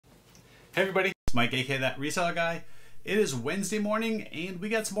Hey everybody, it's Mike, aka That Reseller Guy. It is Wednesday morning and we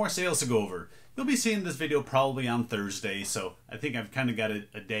got some more sales to go over. You'll be seeing this video probably on Thursday, so I think I've kind of got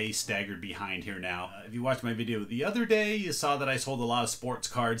a day staggered behind here now. If you watched my video the other day, you saw that I sold a lot of sports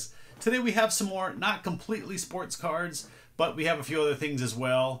cards. Today we have some more, not completely sports cards, but we have a few other things as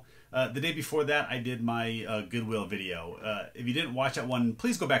well. The day before that, I did my Goodwill video. If you didn't watch that one,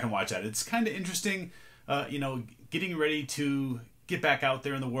 please go back and watch that. It's kind of interesting, you know, getting ready to get back out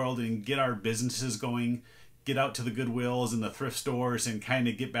there in the world and get our businesses going, get out to the Goodwills and the thrift stores and kind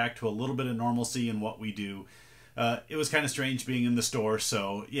of get back to a little bit of normalcy in what we do. It was kind of strange being in the store,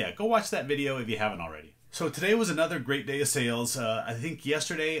 so yeah, go watch that video if you haven't already. So today was another great day of sales. I think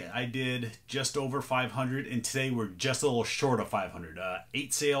yesterday I did just over 500 and today we're just a little short of 500.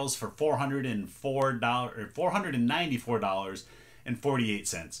 8 sales for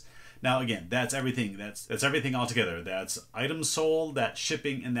 $494.48. Now again, that's everything. That's everything all together. That's items sold, that's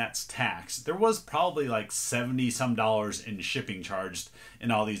shipping, and that's tax. There was probably like 70 some dollars in shipping charged in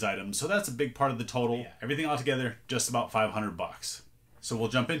all these items, so that's a big part of the total. Yeah. Everything all together, just about 500 bucks. So we'll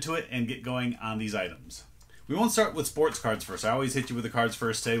jump into it and get going on these items. We won't start with sports cards first. I always hit you with the cards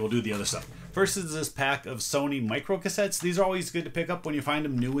first. Today we'll do the other stuff. First is this pack of Sony micro cassettes. These are always good to pick up when you find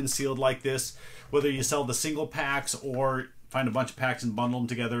them new and sealed like this. Whether you sell the single packs or find a bunch of packs and bundle them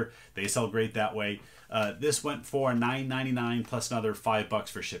together, they sell great that way. This went for $9.99 plus another $5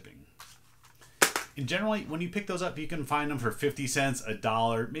 for shipping. And generally, when you pick those up, you can find them for 50 cents,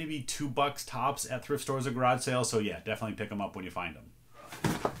 $1, maybe $2 tops at thrift stores or garage sales. So yeah, definitely pick them up when you find them.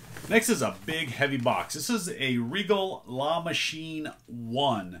 Next is a big heavy box. This is a Regal La Machine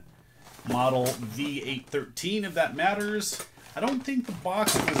 1 model V813, if that matters. I don't think the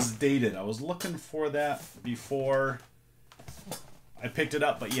box was dated. I was looking for that before I picked it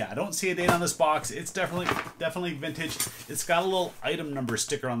up, but yeah, I don't see a date on this box. It's definitely vintage. It's got a little item number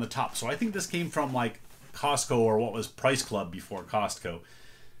sticker on the top, so I think this came from like Costco or what was Price Club before Costco.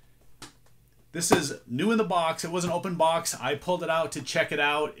 This is new in the box. It was an open box. I pulled it out to check it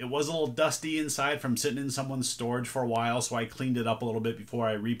out. It was a little dusty inside from sitting in someone's storage for a while, so I cleaned it up a little bit before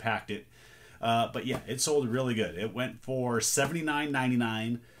I repacked it. But yeah, it sold really good. It went for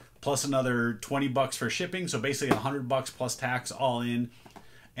 $79.99 plus another $20 for shipping, so basically $100 plus tax all in.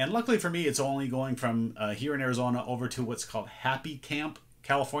 And luckily for me, it's only going from here in Arizona over to what's called Happy Camp,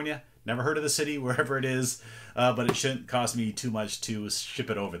 California. Never heard of the city, wherever it is, but it shouldn't cost me too much to ship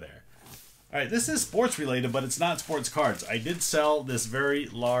it over there. All right, this is sports related, but it's not sports cards. I did sell this very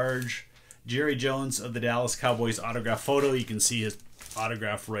large Jerry Jones of the Dallas Cowboys autograph photo. You can see his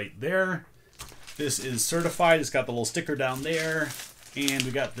autograph right there. This is certified. It's got the little sticker down there. And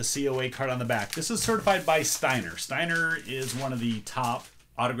we got the COA card on the back. This is certified by Steiner. Steiner is one of the top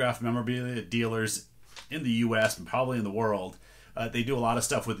autograph memorabilia dealers in the U.S. and probably in the world. They do a lot of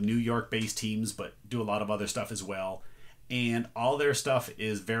stuff with New York-based teams, but do a lot of other stuff as well. And all their stuff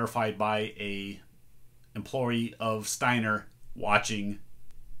is verified by a employee of Steiner watching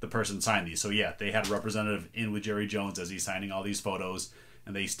the person sign these. So yeah, they had a representative in with Jerry Jones as he's signing all these photos,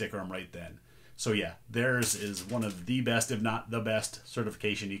 and they sticker them right then. So yeah, theirs is one of the best, if not the best,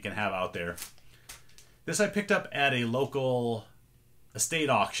 certification you can have out there. This I picked up at a local estate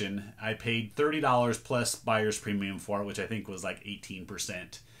auction. I paid $30 plus buyer's premium for it, which I think was like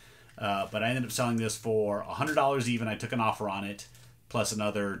 18%. But I ended up selling this for $100 even. I took an offer on it, plus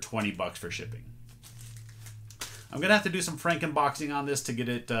another $20 for shipping. I'm going to have to do some frankenboxing on this to get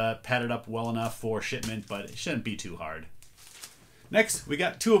it padded up well enough for shipment, but it shouldn't be too hard. Next, we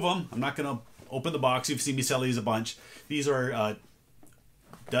got 2 of them. I'm not going to open the box. You've seen me sell these a bunch. These are a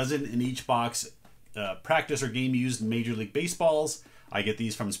dozen in each box. Practice or game used Major League Baseballs. I get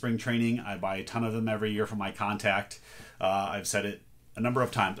these from spring training. I buy a ton of them every year from my contact. I've said it a number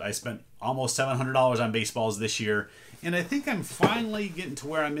of times. I spent almost $700 on baseballs this year, and I think I'm finally getting to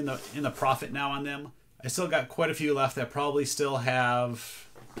where I'm in the profit now on them. I still got quite a few left. I probably still have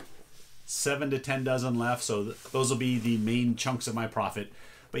 7 to 10 dozen left, so those will be the main chunks of my profit.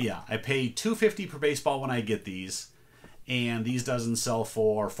 But yeah, I pay $2.50 per baseball when I get these, and these dozens sell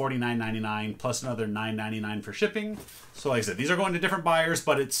for $49.99 plus another $9.99 for shipping. So like I said, these are going to different buyers,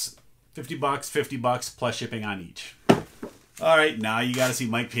 but it's $50, $50 plus shipping on each. All right, now you got to see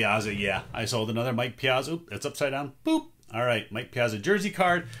Mike Piazza. Yeah, I sold another Mike Piazza. Oop, it's upside down. Boop. All right, Mike Piazza jersey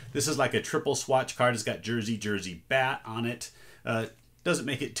card. This is like a triple swatch card. It's got jersey, bat on it. Doesn't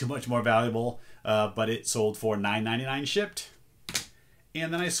make it too much more valuable, but it sold for $9.99 shipped.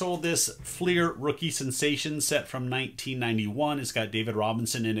 And then I sold this Fleer Rookie Sensation set from 1991. It's got David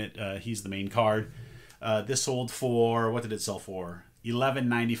Robinson in it. He's the main card. This sold for, what did it sell for?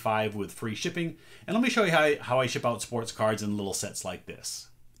 $11.95 with free shipping. And let me show you how I ship out sports cards in little sets like this.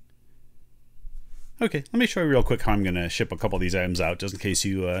 Okay, let me show you real quick how I'm going to ship a couple of these items out, just in case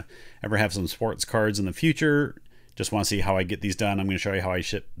you ever have some sports cards in the future. Just want to see how I get these done. I'm going to show you how I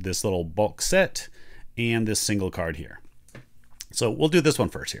ship this little bulk set and this single card here. So we'll do this one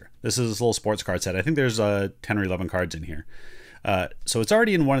first here. This is this little sports card set. I think there's 10 or 11 cards in here. So it's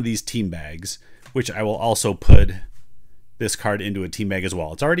already in one of these team bags, which I will also put this card into a team bag as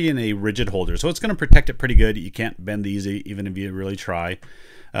well. It's already in a rigid holder, so it's going to protect it pretty good. You can't bend these even if you really try.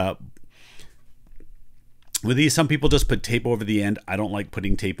 With these, some people just put tape over the end. I don't like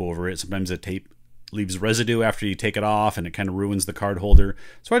putting tape over it. Sometimes the tape leaves residue after you take it off and it kind of ruins the card holder.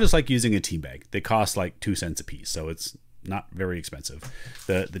 So I just like using a team bag. They cost like 2 cents a piece, so it's not very expensive.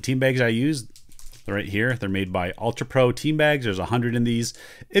 The team bags I use, they're right here. They're made by Ultra Pro team bags. There's 100 in these.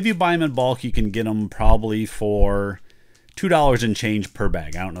 If you buy them in bulk, you can get them probably for $2 and change per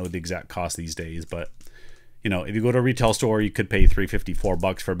bag. I don't know the exact cost these days, but you know, if you go to a retail store, you could pay $3.50,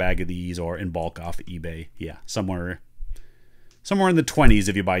 $4 for a bag of these, or in bulk off eBay. Yeah, somewhere in the 20s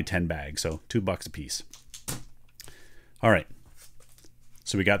if you buy 10 bags, so $2 a piece. All right,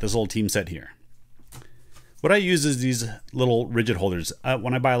 so we got this little team set here. What I use is these little rigid holders.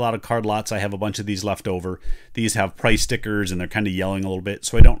 When I buy a lot of card lots, I have a bunch of these left over. These have price stickers and they're kind of yellowing a little bit,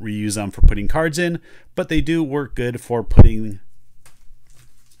 so I don't reuse them for putting cards in, but they do work good for putting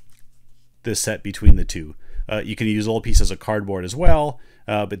this set between the two. You can use little pieces of cardboard as well,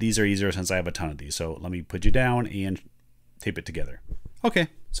 but these are easier since I have a ton of these. So let me put you down and tape it together. Okay,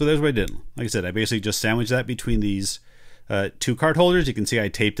 so there's what I did. Like I said, I basically just sandwiched that between these two card holders. You can see I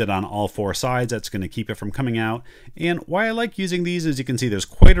taped it on all 4 sides. That's going to keep it from coming out. And why I like using these is you can see there's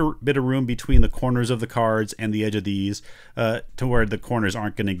quite a bit of room between the corners of the cards and the edge of these to where the corners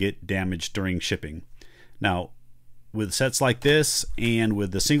aren't going to get damaged during shipping. Now, with sets like this and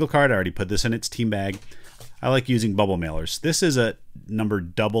with the single card, I already put this in its team bag. I like using bubble mailers. This is a number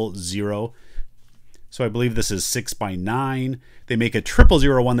 00. So I believe this is 6x9. They make a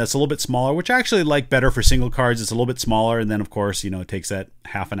 000 one that's a little bit smaller, which I actually like better for single cards. It's a little bit smaller, and then of course, you know, it takes that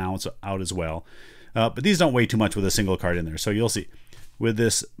 ½ ounce out as well. But these don't weigh too much with a single card in there. So you'll see with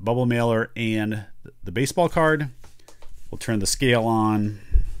this bubble mailer and the baseball card, we'll turn the scale on,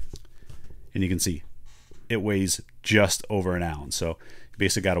 and you can see it weighs just over an ounce. So you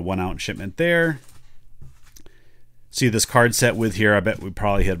basically got a 1 ounce shipment there. See this card set with here, I bet we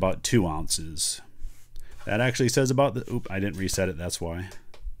probably hit about 2 ounces. That actually says about the, oop, I didn't reset it, that's why.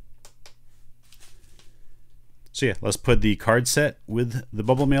 So yeah, let's put the card set with the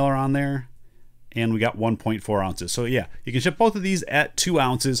bubble mailer on there, and we got 1.4 ounces. So yeah, you can ship both of these at 2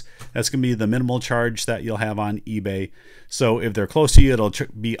 ounces. That's gonna be the minimal charge that you'll have on eBay. So if they're close to you, it'll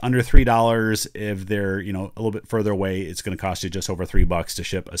be under $3. If they're, you know, a little bit further away, it's gonna cost you just over $3 to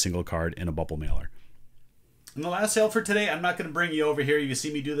ship a single card in a bubble mailer. And the last sale for today, I'm not going to bring you over here. You can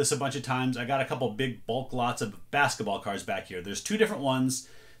see me do this a bunch of times. I got a couple big bulk lots of basketball cards back here. There's 2 different ones.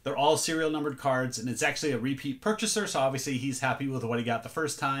 They're all serial numbered cards, and it's actually a repeat purchaser, so obviously he's happy with what he got the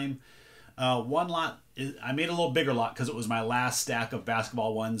first time. One lot, I made a little bigger lot because it was my last stack of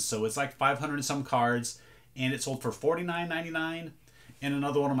basketball ones, so it's like 500 and some cards, and it sold for $49.99. And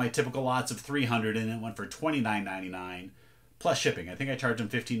another one of my typical lots of 300, and it went for $29.99 plus shipping. I think I charged him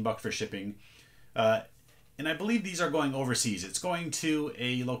 $15 for shipping. And I believe these are going overseas. It's going to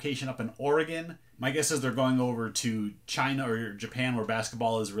a location up in Oregon. My guess is they're going over to China or Japan where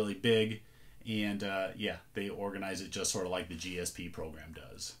basketball is really big. And yeah, they organize it just sort of like the GSP program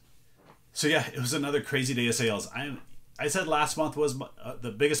does. So yeah, it was another crazy day of sales. I said last month was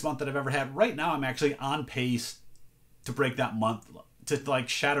the biggest month that I've ever had. Right now I'm actually on pace to break that month, to like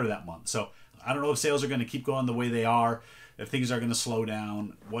shatter that month. So I don't know if sales are going to keep going the way they are, if things are going to slow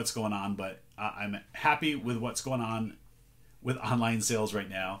down, what's going on, but I'm happy with what's going on with online sales right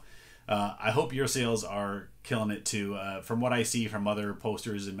now. I hope your sales are killing it too. From what I see from other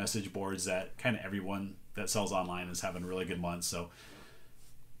posters and message boards, that kind of everyone that sells online is having a really good month. So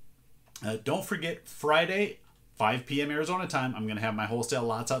don't forget, Friday, 5 p.m. Arizona time, I'm going to have my wholesale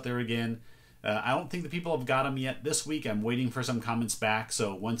lots out there again. I don't think the people have got them yet this week. I'm waiting for some comments back.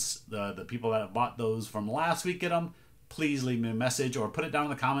 So once the people that have bought those from last week get them, please leave me a message or put it down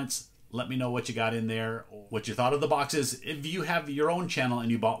in the comments. Let me know what you got in there, what you thought of the boxes. If you have your own channel and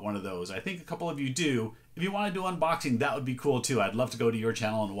you bought one of those, I think a couple of you do. If you want to do unboxing, that would be cool too. I'd love to go to your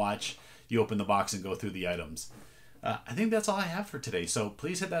channel and watch you open the box and go through the items. I think that's all I have for today. So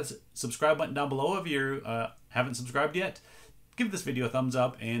please hit that subscribe button down below if you haven't subscribed yet. Give this video a thumbs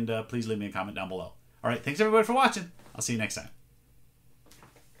up and please leave me a comment down below. All right, thanks everybody for watching. I'll see you next time.